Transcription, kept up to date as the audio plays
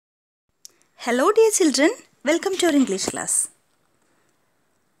Hello dear children, welcome to our English class.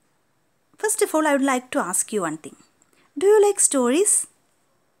 First of all, I would like to ask you one thing. Do you like stories?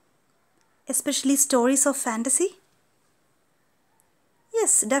 Especially stories of fantasy?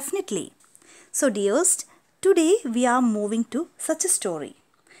 Yes, definitely. So dearest, today we are moving to such a story.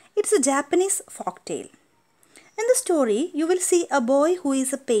 It's a Japanese folk tale. In the story, you will see a boy who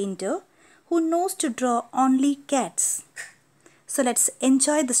is a painter who knows to draw only cats. So let's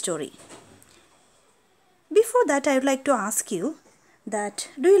enjoy the story. Before that, I would like to ask you that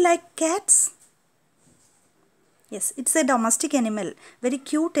do you like cats? Yes, it's a domestic animal, very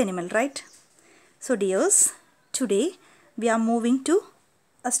cute animal, right? So dears, today we are moving to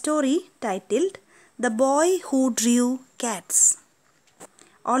a story titled The Boy Who Drew Cats.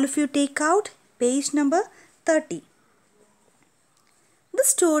 All of you take out page number 30. The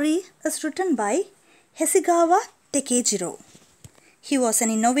story is written by Hasegawa Takejiro. He was an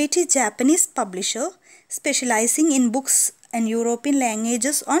innovative Japanese publisher specializing in books and European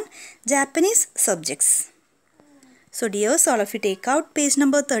languages on Japanese subjects. So dears, all of you take out page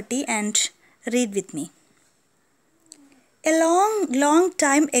number 30 and read with me. A long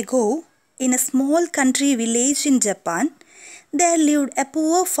time ago, in a small country village in Japan, there lived a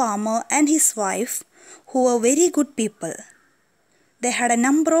poor farmer and his wife who were very good people. They had a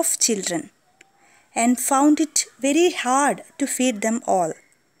number of children and found it very hard to feed them all.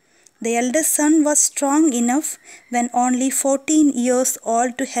 The eldest son was strong enough when only 14 years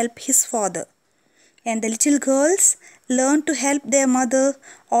old to help his father, and the little girls learned to help their mother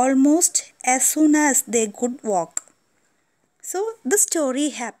almost as soon as they could walk. So the story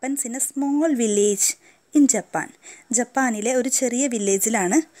happens in a small village in Japan. ജപ്പാനിലെ ഒരു ചെറിയ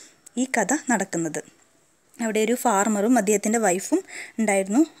വില്ലേജിലാണ് ഈ കഥ നടക്കുന്നത്. അവിടെ ഒരു ഫാർമറും അദ്ദേഹത്തിൻ്റെ വൈഫും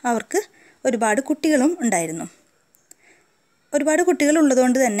ഉണ്ടായിരുന്നു. അവർക്ക് ഒരുപാട് കുട്ടികളും ഉണ്ടായിരുന്നു. ഒരുപാട്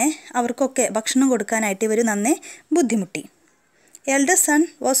കുട്ടികളുള്ളതുകൊണ്ട് തന്നെ അവർക്കൊക്കെ ഭക്ഷണം കൊടുക്കാനായിട്ട് ഇവർ നന്നേ ബുദ്ധിമുട്ടി. Elder sun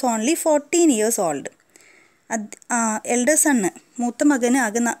was only 14 years old. Elder sun മൂത്ത മകന്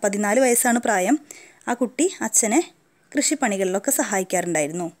ആകെ 14 വയസ്സാണ് പ്രായം. ആ കുട്ടി അച്ഛനെ കൃഷിപ്പണികളിലൊക്കെ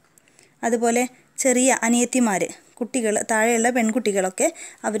സഹായിക്കാറുണ്ടായിരുന്നു. അതുപോലെ ചെറിയ അനിയത്തിമാർ കുട്ടികൾ താഴെയുള്ള പെൺകുട്ടികളൊക്കെ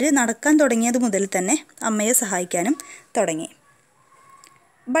അവർ നടക്കാൻ തുടങ്ങിയത് മുതൽ തന്നെ അമ്മയെ സഹായിക്കാനും തുടങ്ങി.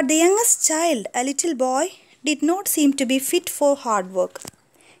 But the youngest child, a little boy, did not seem to be fit for hard work.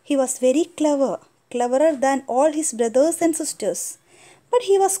 He was very clever, cleverer than all his brothers and sisters. But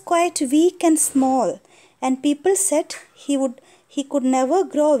he was quite weak and small, and people said he could never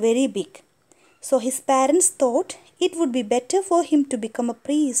grow very big. So his parents thought it would be better for him to become a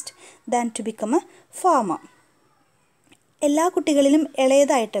priest than to become a farmer. എല്ലാ കുട്ടികളിലും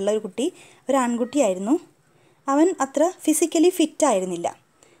ഇളയതായിട്ടുള്ള ഒരു കുട്ടി ഒരു ആൺകുട്ടിയായിരുന്നു. അവൻ അത്ര physically fit ആയിരുന്നില്ല.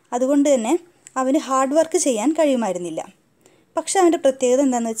 അതുകൊണ്ട് തന്നെ അവന് ഹാർഡ് വർക്ക് ചെയ്യാൻ കഴിയുമായിരുന്നില്ല. പക്ഷെ അവൻ്റെ പ്രത്യേകത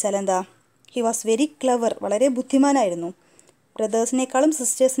എന്താണെന്ന് വെച്ചാൽ ഹി വാസ് വെരി ക്ലവർ, വളരെ ബുദ്ധിമാനായിരുന്നു. ബ്രദേഴ്സിനേക്കാളും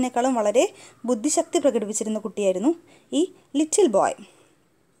സിസ്റ്റേഴ്സിനേക്കാളും വളരെ ബുദ്ധിശക്തി പ്രകടിപ്പിച്ചിരുന്ന കുട്ടിയായിരുന്നു ഈ ലിറ്റിൽ ബോയ്.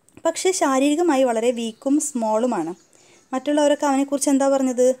 പക്ഷേ ശാരീരികമായി വളരെ വീക്കും സ്മോളുമാണ്. മറ്റുള്ളവരൊക്കെ അവനെക്കുറിച്ച് എന്താ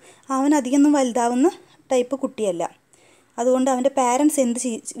പറഞ്ഞത്, അവൻ അധികമൊന്നും വലുതാവുന്ന ടൈപ്പ് കുട്ടിയല്ല. അതുകൊണ്ട് അവൻ്റെ പാരൻസ് എന്ത്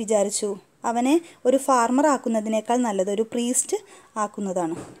വിചാരിച്ചു, അവനെ ഒരു ഫാർമർ ആക്കുന്നതിനേക്കാൾ നല്ലത് ഒരു പ്രീസ്റ്റ്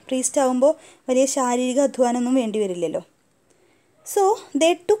ആക്കുന്നതാണ്. പ്രീസ്റ്റ് ആകുമ്പോൾ വലിയ ശാരീരിക അധ്വാനമൊന്നും വേണ്ടി വരില്ലല്ലോ. So they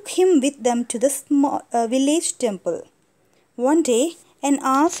took him with them to the village temple one day and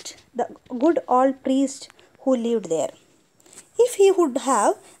asked the good old priest who lived there if he would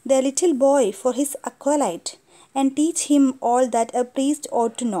have their little boy for his acolyte and teach him all that a priest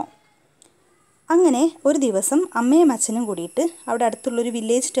ought to know. അങ്ങനെ ഒരു ദിവസം അമ്മയും അച്ഛനും കൂടിയിട്ട് അവിടെ അടുത്തുള്ളൊരു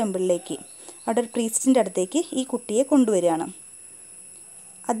village ടെമ്പിളിലേക്ക്, അവിടെ ഒരു പ്രീസ്റ്റിൻ്റെ അടുത്തേക്ക് ഈ കുട്ടിയെ കൊണ്ടുവരികയാണ്.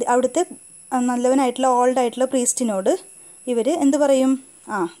 അവിടുത്തെ നല്ലവനായിട്ടുള്ള ഓൾഡായിട്ടുള്ള പ്രീസ്റ്റിനോട് ഇവർ എന്ത് പറയും,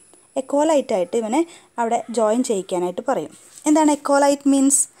 എക്കോലൈറ്റായിട്ട് ഇവനെ അവിടെ ജോയിൻ ചെയ്യിക്കാനായിട്ട് പറയും. എന്താണ് എക്കോലൈറ്റ്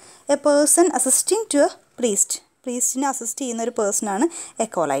means? A person assisting to A priest. പ്രീസ്റ്റിനെ assist ചെയ്യുന്ന ഒരു പേഴ്സണാണ്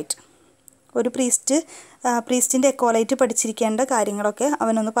എക്കോലൈറ്റ്. ഒരു പ്രീസ്റ്റിൻ്റെ എക്കോലൈറ്റ് പഠിച്ചിരിക്കേണ്ട കാര്യങ്ങളൊക്കെ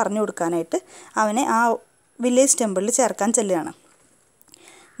അവനൊന്ന് പറഞ്ഞു കൊടുക്കാനായിട്ട് അവനെ ആ വില്ലേജ് ടെമ്പിളിൽ ചേർക്കാൻ ചെല്ലുകയാണ്.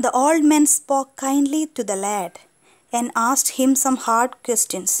 The old men spoke kindly to the LAD and asked him some hard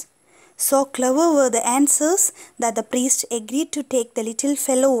questions. So clever were the answers that the priest agreed to take the little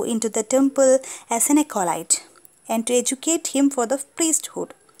fellow into the temple as an acolyte and to educate him for the priesthood.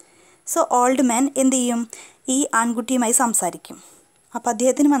 So old man എന്ത് ചെയ്യും, ഈ ആൺകുട്ടിയുമായി സംസാരിക്കും. അപ്പോൾ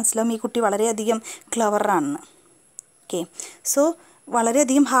അദ്ദേഹത്തിന് മനസ്സിലാവും ഈ കുട്ടി വളരെയധികം ക്ലവറാണെന്ന്. ഓക്കെ, സോ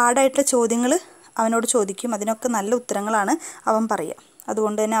വളരെയധികം ഹാർഡായിട്ടുള്ള ചോദ്യങ്ങൾ അവനോട് ചോദിക്കും. അതിനൊക്കെ നല്ല ഉത്തരങ്ങളാണ് അവൻ പറയുക.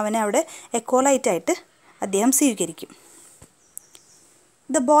 അതുകൊണ്ട് തന്നെ അവനെ അവിടെ എക്കോലൈറ്റായിട്ട് അദ്ദേഹം സ്വീകരിക്കും.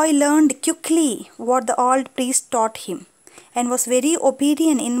 The boy learned quickly what the old priest taught him and was very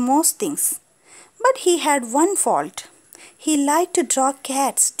obedient in most things. But he had one fault. He liked to draw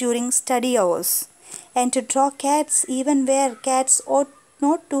cats during study hours, and to draw cats even where cats ought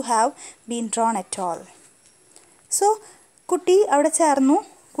not to have been drawn at all. So കുട്ടി അവിടെ ചേർന്നു.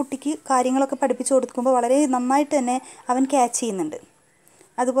 കുട്ടിക്ക് കാര്യങ്ങളൊക്കെ പഠിപ്പിച്ചു കൊടുക്കുമ്പോൾ വളരെ നന്നായിട്ട് തന്നെ അവൻ ക്യാച്ച് ചെയ്യുന്നുണ്ട്.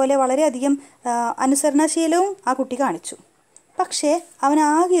 അതുപോലെ വളരെയധികം അനുസരണശീലവും ആ കുട്ടി കാണിച്ചു. പക്ഷേ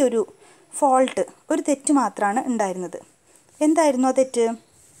അവനാകെ ഒരു ഫോൾട്ട്, ഒരു തെറ്റ് മാത്രമാണ് ഉണ്ടായിരുന്നത്. എന്തായിരുന്നു ആ തെറ്റ്?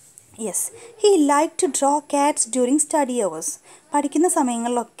 Yes, he like to draw Katz during study hours. പഠിക്കുന്ന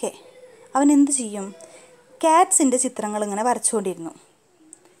സമയങ്ങളിലൊക്കെ അവൻ എന്ത് ചെയ്യും? കാറ്റ്സിൻ്റെ ചിത്രങ്ങൾ ഇങ്ങനെ വരച്ചുകൊണ്ടിരുന്നു.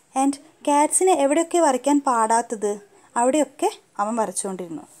 ആൻഡ് കാറ്റ്സിനെ എവിടെയൊക്കെ വരയ്ക്കാൻ പാടാത്തത് അവിടെയൊക്കെ അവൻ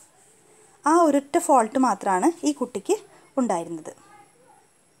വരച്ചുകൊണ്ടിരുന്നു. ആ ഒരൊറ്റ ഫോൾട്ട് മാത്രമാണ് ഈ കുട്ടിക്ക് ഉണ്ടായിരുന്നത്.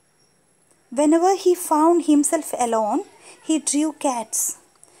 Whenever he found himself alone, he drew cats.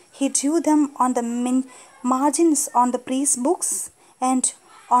 He drew them on the margins on the priest's books and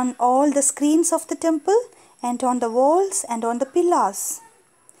on all the screens of the temple and on the walls and on the pillars.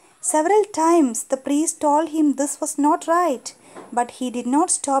 Several times the priest told him this was not right, but he did not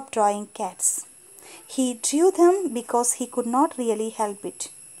stop drawing cats. He drew them because he could not really help it.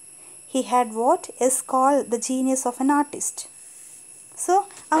 He had what is called the genius of an artist. So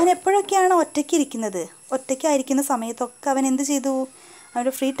അവൻ എപ്പോഴൊക്കെയാണ് ഒറ്റയ്ക്കായിരിക്കുന്ന സമയത്തൊക്കെ അവൻ എന്ത് ചെയ്തു?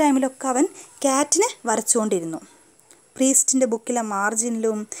 അവൻ്റെ free ടൈമിലൊക്കെ അവൻ ക്യാറ്റിനെ വരച്ചുകൊണ്ടിരുന്നു. പ്രീസ്റ്റിൻ്റെ ബുക്കിലെ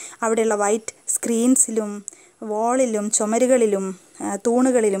മാർജിനിലും അവിടെയുള്ള വൈറ്റ് സ്ക്രീൻസിലും വാളിലും ചുമരുകളിലും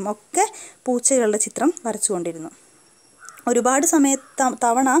തൂണുകളിലും ഒക്കെ പൂച്ചകളുടെ ചിത്രം വരച്ചുകൊണ്ടിരുന്നു. ഒരുപാട്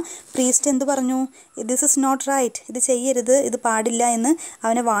തവണ പ്രീസ്റ്റ് എന്ത് പറഞ്ഞു? ദിസ് ഇസ് നോട്ട് റൈറ്റ്, ഇത് ചെയ്യരുത്, ഇത് പാടില്ല എന്ന്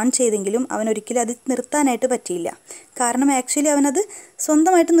അവനെ വാൺ ചെയ്തെങ്കിലും അവനൊരിക്കലും അത് നിർത്താനായിട്ട് പറ്റിയില്ല. കാരണം ആക്ച്വലി അവനത്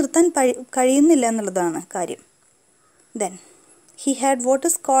സ്വന്തമായിട്ട് നിർത്താൻ കഴിയുന്നില്ല എന്നുള്ളതാണ് കാര്യം. Then he had what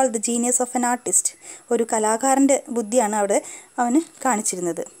is called the genius of an artist. ഒരു കലാകാരൻ്റെ ബുദ്ധിയാണ് അവിടെ അവന്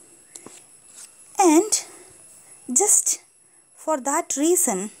കാണിച്ചിരുന്നത്. And just for that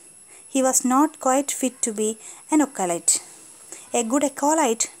reason he was not quite fit to be an acolyte. A good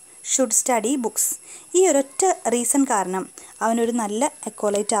acolyte should study books. ഈ ഒരൊറ്റ reason കാരണം അവനൊരു നല്ല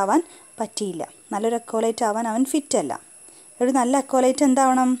അക്കോലൈറ്റ് ആവാൻ പറ്റിയില്ല. നല്ലൊരു അക്കോലൈറ്റ് ആവാൻ അവൻ ഫിറ്റല്ല. ഒരു നല്ല അക്കോലൈറ്റ്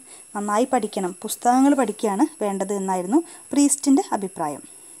എന്താവണം? നന്നായി പഠിക്കണം, പുസ്തകങ്ങൾ പഠിക്കുകയാണ് വേണ്ടത് എന്നായിരുന്നു പ്രീസ്റ്റിൻ്റെ അഭിപ്രായം.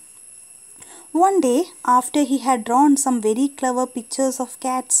 One day, after he had drawn some very clever pictures of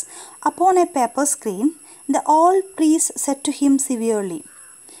cats upon a paper screen, the old priest said to him severely,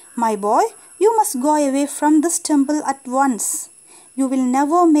 "My boy, you must go away from this temple at once. You will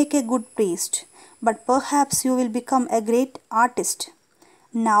never make a good priest, but perhaps you will become a great artist.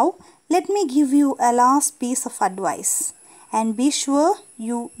 Now, let me give you a last piece of advice, and be sure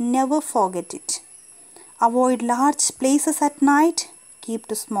you never forget it. Avoid large places at night, keep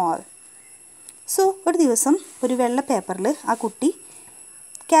to small." So ഒരു ദിവസം ഒരു വെള്ള പേപ്പറിൽ ആ കുട്ടി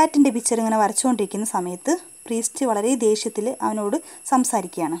ക്യാറ്റിൻ്റെ picture ഇങ്ങനെ വരച്ചുകൊണ്ടിരിക്കുന്ന സമയത്ത് priest വളരെ ദേഷ്യത്തിൽ അവനോട്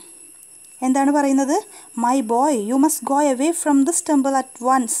സംസാരിക്കുകയാണ്. എന്താണ് പറയുന്നത്? My boy, you must go away from this temple at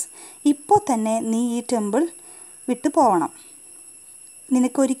once. ഇപ്പോൾ തന്നെ നീ ഈ ടെമ്പിൾ വിട്ടു പോകണം.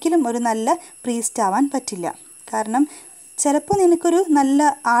 നിനക്കൊരിക്കലും ഒരു നല്ല പ്രീസ്റ്റ് ആവാൻ പറ്റില്ല. കാരണം ചിലപ്പോൾ നിനക്കൊരു നല്ല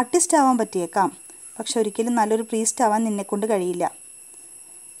ആർട്ടിസ്റ്റ് ആവാൻ പറ്റിയേക്കാം, പക്ഷെ ഒരിക്കലും നല്ലൊരു പ്രീസ്റ്റ് ആവാൻ നിന്നെക്കൊണ്ട് കഴിയില്ല.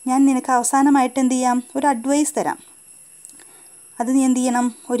 ഞാൻ നിനക്ക് അവസാനമായിട്ട് എന്ത് ചെയ്യാം? ഒരു അഡ്വൈസ് തരാം. അത് നീ എന്ത് ചെയ്യണം?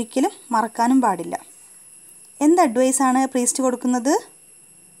 ഒരിക്കലും മറക്കാനും പാടില്ല. എന്ത് അഡ്വൈസാണ് പ്രീസ്റ്റ് കൊടുക്കുന്നത്?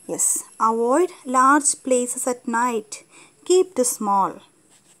 Yes, avoid large places at night, keep to small.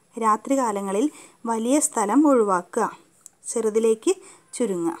 രാത്രി കാലങ്ങളിൽ വലിയ സ്ഥലം ഒഴിവാക്കുക, ചെറുതിലേക്ക്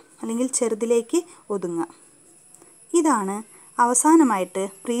ചുരുങ്ങുക അല്ലെങ്കിൽ ചെറുതിലേക്ക് ഒതുങ്ങുക. ഇതാണ് അവസാനമായിട്ട്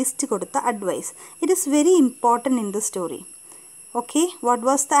പ്രീസ്റ്റ് കൊടുത്ത advice. It is very important in the story. Okay, what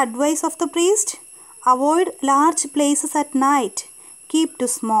was the advice of the priest? Avoid large places at night, keep to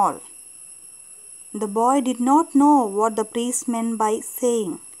small. The boy did not know what the priest meant by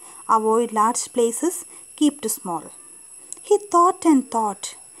saying, avoid large places, keep to small. He thought and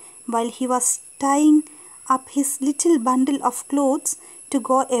thought while he was tying up his little bundle of clothes to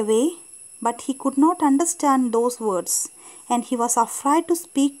go away, but he could not understand those words, and he was afraid to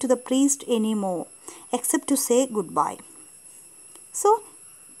speak to the priest anymore, except to say goodbye. So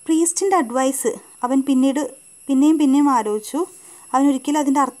പ്രീസ്റ്റിൻ്റെ advice അവൻ പിന്നെയും ആലോചിച്ചു. അവനൊരിക്കലും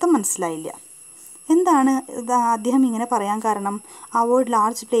അതിൻ്റെ അർത്ഥം മനസ്സിലായില്ല. എന്താണ് അദ്ദേഹം ഇങ്ങനെ പറയാൻ കാരണം? Avoid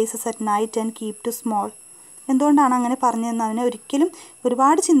large places at night and keep to small. എന്തുകൊണ്ടാണ് അങ്ങനെ പറഞ്ഞതെന്ന് അവനെ ഒരിക്കലും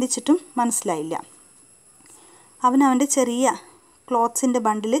ഒരുപാട് ചിന്തിച്ചിട്ടും മനസ്സിലായില്ല. അവൻ്റെ ചെറിയ ക്ലോത്ത്സിൻ്റെ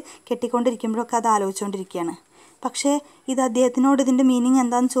ബണ്ടിൽ കെട്ടിക്കൊണ്ടിരിക്കുമ്പോഴൊക്കെ അത് ആലോചിച്ചുകൊണ്ടിരിക്കുകയാണ്. പക്ഷേ ഇത് അദ്ദേഹത്തിനോട് ഇതിൻ്റെ മീനിങ്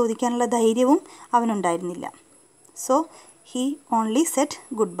എന്താണെന്ന് ചോദിക്കാനുള്ള ധൈര്യവും അവനുണ്ടായിരുന്നില്ല. So he only said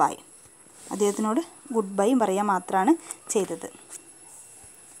goodbye. അദ്ദേഹത്തിനോട് ഗുഡ് ബൈ പറയാൻ മാത്രമാണ് ചെയ്തത്.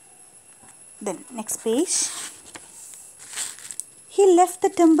 Then next page. He left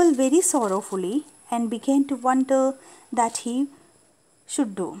the temple very sorrowfully and began to wonder that he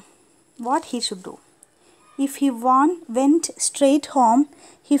should do. What he should do. If he went straight home,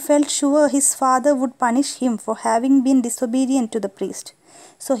 he felt sure his father would punish him for having been disobedient to the priest.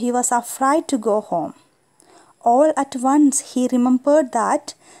 So he was afraid to go home. All at once he remembered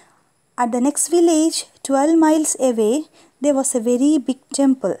that at the next village, 12 miles away, there was a very big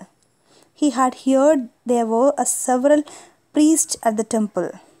temple. He had heard there were several priests at the temple,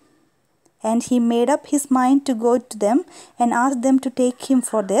 and he made up his mind to go to them and ask them to take him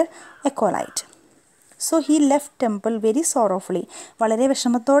for their acolyte. So he left temple very sorrowfully. വളരെ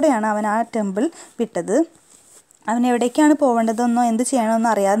വിഷമത്തോടെയാണ് അവൻ ആ temple വിട്ടത്. അവൻ എവിടേക്കാണ് പോവേണ്ടതെന്നോ എന്ത് ചെയ്യണമെന്നോ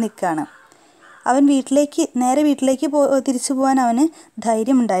അറിയാതെ നിൽക്കുകയാണ്. അവൻ നേരെ വീട്ടിലേക്ക് തിരിച്ചു പോകാൻ അവന്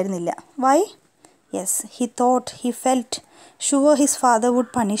ധൈര്യം ഉണ്ടായിരുന്നില്ല. Why? Yes, he felt sure his father would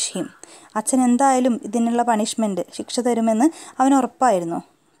punish him. അച്ഛൻ എന്തായാലും ഇതിനുള്ള ശിക്ഷ തരുമെന്ന് അവന് ഉറപ്പായിരുന്നു.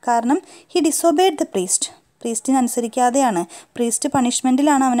 കാരണം he disobeyed the priest. പ്രീസ്റ്റിന് അനുസരിക്കാതെയാണ്, priest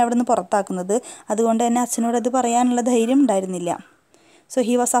പണിഷ്മെൻറ്റിലാണ് അവൻ അവിടെ നിന്ന് പുറത്താക്കുന്നത്. അതുകൊണ്ട് തന്നെ അച്ഛനോട് അത് പറയാനുള്ള ധൈര്യം ഉണ്ടായിരുന്നില്ല. So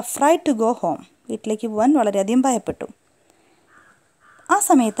he was afraid to go home. വീട്ടിലേക്ക് പോകാൻ വളരെയധികം ഭയപ്പെട്ടു. ആ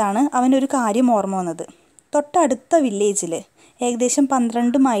സമയത്താണ് അവനൊരു കാര്യം ഓർമ്മ വന്നത്. തൊട്ടടുത്ത വില്ലേജിൽ, ഏകദേശം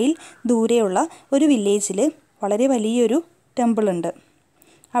 12 മൈൽ ദൂരെയുള്ള ഒരു വില്ലേജിൽ വളരെ വലിയൊരു ടെമ്പിളുണ്ട്.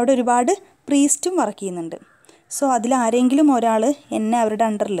 അവിടെ ഒരുപാട് പ്രീസ്റ്റും വർക്ക് ചെയ്യുന്നുണ്ട്. സോ അതിലാരെങ്കിലും ഒരാൾ എന്നെ അവരുടെ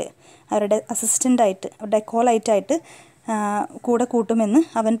അണ്ടറിൽ, അവരുടെ അസിസ്റ്റൻ്റായിട്ട്, അവരുടെ അക്കോലൈറ്റായിട്ട് കൂടെ കൂട്ടുമെന്ന്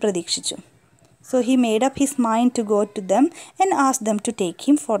അവൻ പ്രതീക്ഷിച്ചു. So he made up his mind to go to them and ask them to take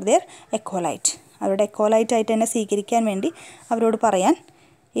him for their അക്കോലൈറ്റ്. അവരുടെ അക്കോലൈറ്റായിട്ട് എന്നെ സ്വീകരിക്കാൻ വേണ്ടി അവരോട് പറയാൻ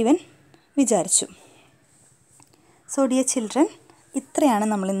ഇവൻ വിചാരിച്ചു. സോ ഡിയർ ചിൽഡ്രൻ, ഇത്രയാണ്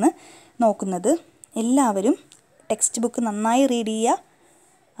നമ്മളിന്ന് നോക്കുന്നത്. എല്ലാവരും ടെക്സ്റ്റ് ബുക്ക് നന്നായി റീഡ് ചെയ്യുക,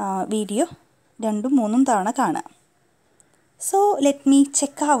 വീഡിയോ 2-3 തവണ കാണുക. So let me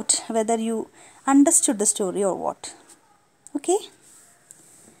check out whether you understood the story or what. Okay?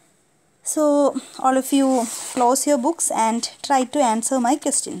 So all of you close your books and try to answer my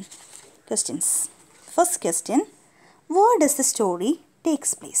questions. First question, where does the story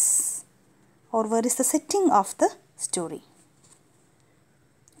takes place? Or where is the setting of the story?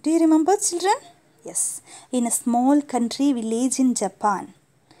 Do you remember, children? Yes, in a small country village in Japan.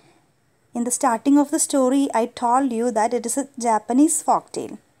 In the starting of the story, I told you that it is a Japanese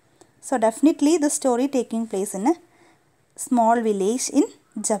folktale. So definitely the story taking place in a small village in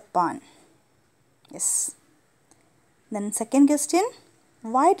Japan. Yes. Then second question,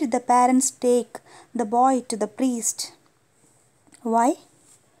 why did the parents take the boy to the priest? Why?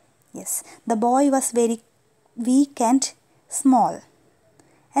 Yes, the boy was very weak and small,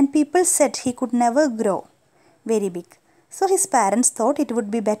 and people said he could never grow very big. So his parents thought it would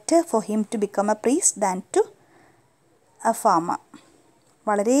be better for him to become a priest than to a farmer.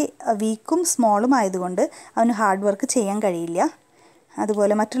 വളരെ വീക്കും സ്മോളും ആയതുകൊണ്ട് അവന് hard work ചെയ്യാൻ കഴിയില്ല.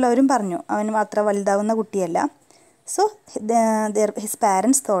 അതുപോലെ മറ്റുള്ളവരും പറഞ്ഞു അവൻ അത്ര വലുതാവുന്ന കുട്ടിയല്ല. So his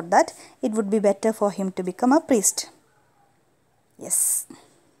parents thought that it would be better for him to become A priest. Yes.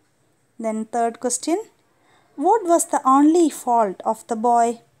 Then third question, what was the only fault of the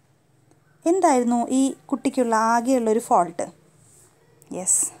boy? എന്തായിരുന്നു ഈ കുട്ടിക്കുള്ള ആകെയുള്ളൊരു fault?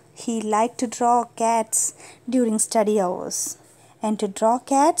 Yes, he like to draw Katz during study hours and to draw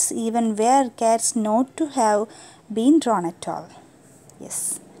Katz even wear Katz not to have been drone at all. Yes,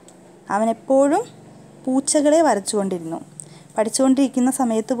 അവനെപ്പോഴും പൂച്ചകളെ വരച്ചുകൊണ്ടിരുന്നു. പഠിച്ചുകൊണ്ടിരിക്കുന്ന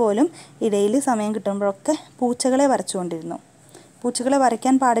സമയത്ത് പോലും ഇടയിൽ സമയം കിട്ടുമ്പോഴൊക്കെ പൂച്ചകളെ വരച്ചുകൊണ്ടിരുന്നു. പൂച്ചകളെ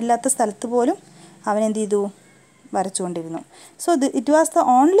വരയ്ക്കാൻ പാടില്ലാത്ത സ്ഥലത്ത് പോലും അവൻ എന്ത് ചെയ്തു? വരച്ചുകൊണ്ടിരുന്നു. So it was the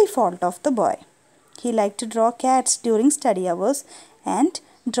only fault of the boy. He like to draw Katz during study hours and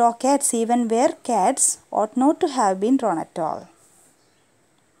draw Katz even wear Katz ought not to have been drawn at all.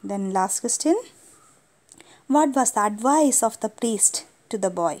 Then last question, what was the advice of the priest to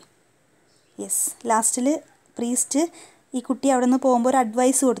the boy? Yes, ലാസ്റ്റിൽ priest ഈ കുട്ടി അവിടെ നിന്ന് പോകുമ്പോൾ ഒരു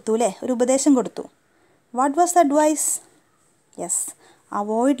advice കൊടുത്തു അല്ലേ, ഒരു ഉപദേശം കൊടുത്തു. What was the advice? Yes,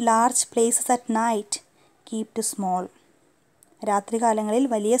 avoid large places at night, keep to small. രാത്രികാലങ്ങളിൽ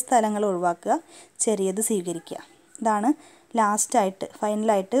വലിയ സ്ഥലങ്ങൾ ഒഴിവാക്കുക, ചെറിയത് സ്വീകരിക്കുക. ഇതാണ് ലാസ്റ്റായിട്ട്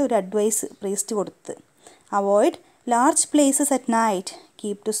ഫൈനലായിട്ട് ഒരു അഡ്വൈസ് പ്രീസ്റ്റ് കൊടുത്തത്. Avoid large places at night,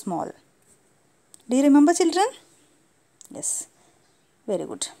 keep to small. Do you remember children? Yes, very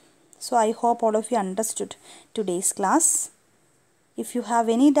good. So I hope all of you understood today's class. If you have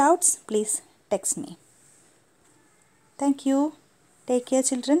any doubts, please text me. Thank you. Take care,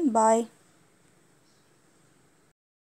 children. Bye.